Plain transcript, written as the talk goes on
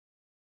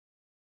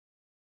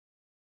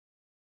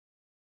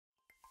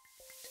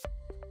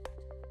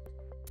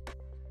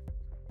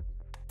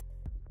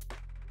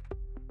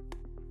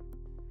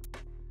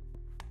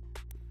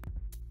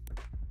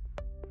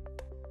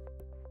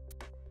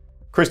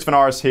Christopher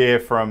Norris here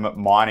from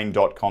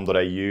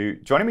mining.com.au.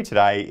 Joining me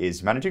today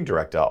is Managing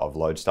Director of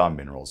Lodestar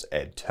Minerals,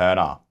 Ed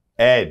Turner.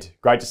 Ed,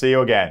 great to see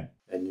you again.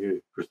 And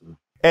you, Christopher.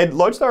 Ed,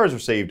 Lodestar has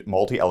received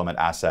multi-element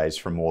assays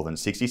from more than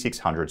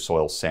 6,600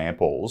 soil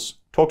samples.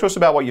 Talk to us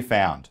about what you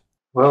found.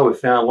 Well, we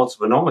found lots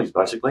of anomalies,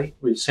 basically.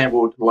 We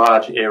sampled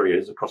large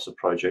areas across the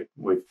project.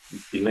 We've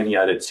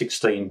delineated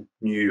 16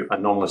 new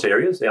anomalous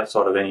areas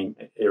outside of any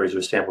areas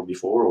we've sampled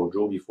before or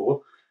drilled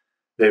before.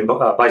 They're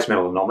base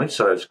metal anomalies,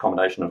 so it's a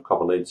combination of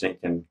copper, lead, zinc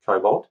and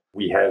cobalt.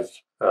 We have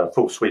a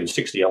full suite of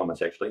 60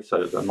 elements, actually,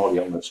 so the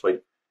multi-element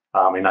suite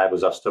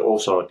enables us to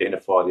also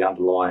identify the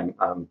underlying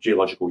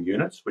geological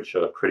units, which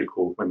are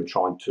critical when we're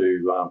trying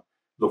to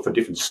look for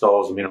different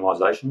styles of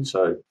mineralisation.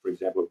 So, for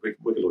example, we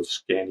can look at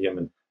scandium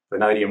and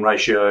vanadium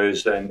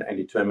ratios and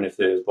determine if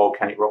there's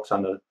volcanic rocks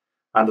under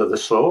the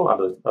soil,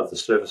 under the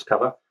surface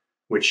cover,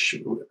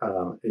 which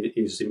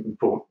is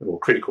important or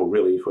critical,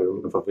 really, if we're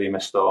looking for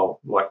VMS style,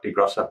 like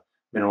degrasser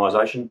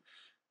mineralisation,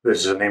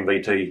 versus an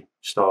MVT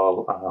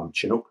style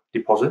Chinook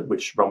deposit,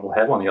 which Rum will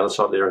have on the other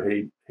side of the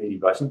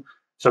Earaheedy Basin.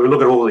 So we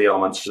look at all the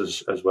elements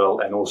as well,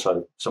 and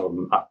also some of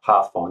them are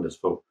pathfinders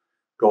for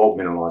gold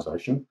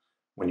mineralisation.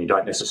 When you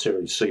don't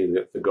necessarily see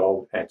the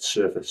gold at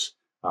surface,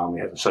 we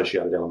have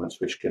associated elements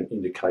which can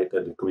indicate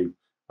that there could be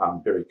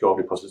buried gold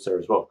deposits there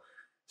as well.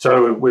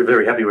 So we're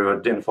very happy we've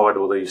identified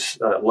all these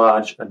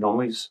large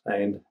anomalies,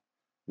 and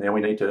now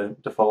we need to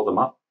follow them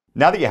up.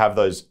 Now that you have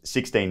those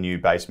 16 new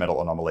base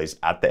metal anomalies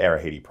at the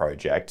Earaheedy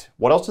Project,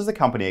 what else does the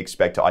company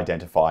expect to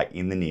identify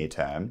in the near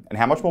term, and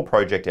how much more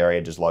project area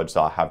does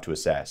Lodestar have to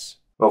assess?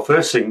 Well,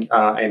 first thing,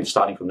 and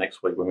starting from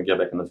next week when we go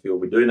back in the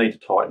field, we do need to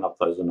tighten up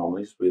those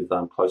anomalies with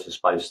closer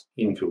spaced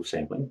infill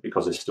sampling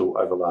because they're still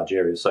over large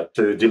areas. So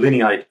to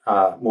delineate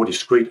more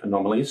discrete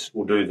anomalies,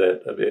 we'll do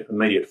the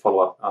immediate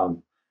follow-up,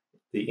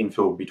 the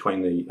infill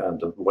between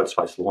the wet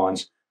space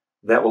lines.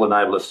 That will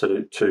enable us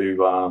to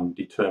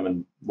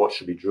determine what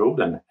should be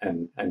drilled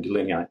and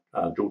delineate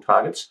drill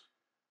targets.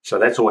 So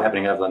that's all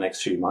happening over the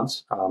next few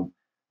months.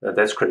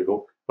 That's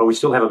critical. But we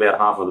still have about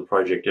half of the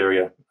project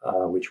area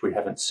which we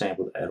haven't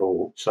sampled at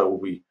all. So we'll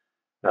be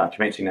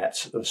commencing that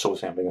soil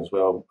sampling as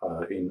well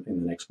in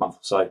the next month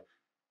or so.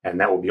 And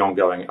that will be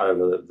ongoing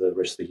over the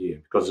rest of the year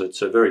because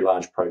it's a very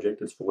large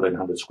project. It's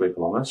 1,400 square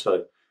kilometres.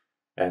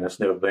 And it's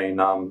never been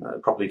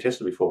properly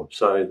tested before.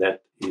 So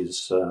that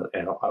is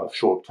our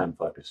short-term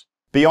focus.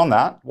 Beyond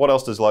that, what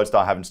else does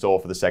Lodestar have in store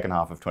for the second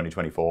half of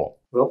 2024?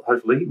 Well,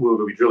 hopefully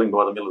we'll be drilling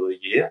by the middle of the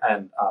year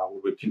and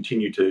we'll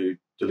continue to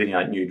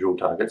delineate new drill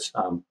targets.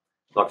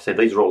 Like I said,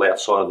 these are all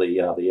outside of the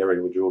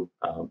area we drilled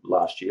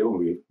last year, and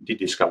we did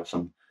discover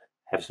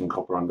have some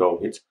copper and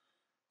gold hits.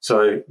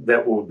 So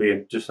that will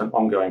be just an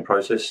ongoing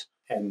process.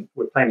 And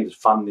we're planning to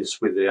fund this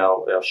with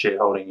our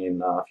shareholding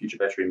in Future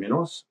Battery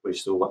Minerals. We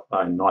still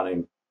own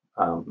 19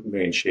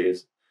 million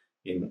shares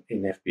in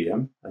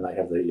FBM, and they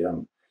have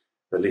the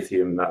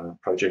lithium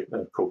project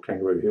called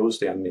Kangaroo Hills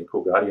down near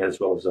Coolgardie, as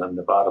well as a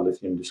Nevada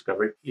lithium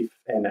discovery.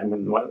 And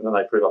when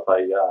they prove up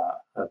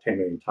a 10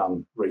 million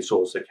tonne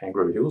resource at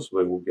Kangaroo Hills,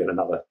 we will get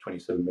another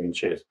 27 million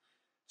shares.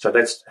 So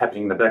that's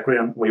happening in the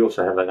background. We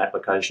also have an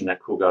application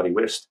at Coolgardie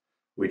West,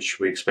 which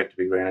we expect to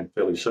be granted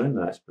fairly soon,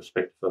 and that's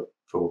prospective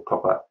for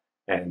copper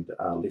and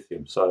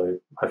lithium. So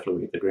hopefully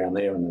we'll hit the ground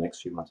there in the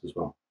next few months as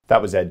well.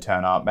 That was Ed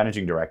Turner,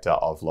 Managing Director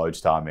of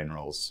Lodestar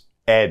Minerals.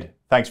 Ed,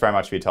 thanks very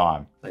much for your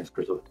time. Thanks,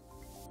 Christopher.